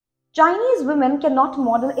Chinese women cannot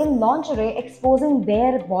model in lingerie exposing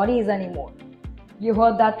their bodies anymore. You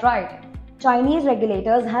heard that right. Chinese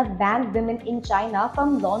regulators have banned women in China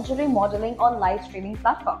from lingerie modeling on live streaming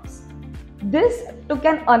platforms. This took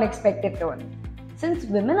an unexpected turn. Since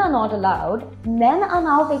women are not allowed, men are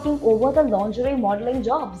now taking over the lingerie modeling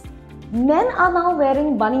jobs. Men are now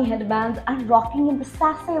wearing bunny headbands and rocking in the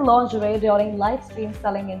sassy lingerie during live stream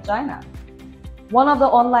selling in China. One of the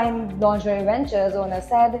online lingerie ventures owner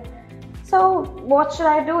said, "So, what should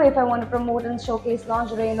I do if I want to promote and showcase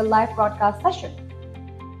lingerie in a live broadcast session?"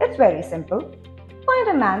 It's very simple.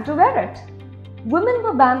 Find a man to wear it. Women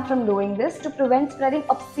were banned from doing this to prevent spreading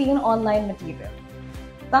obscene online material.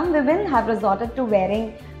 Some women have resorted to wearing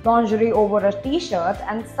lingerie over a t-shirt,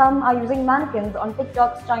 and some are using mannequins on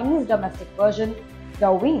TikTok's Chinese domestic version,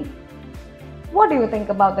 Douyin. What do you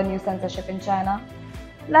think about the new censorship in China?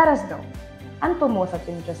 Let us know. And for more such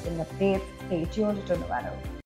interesting updates, stay tuned to Novaro.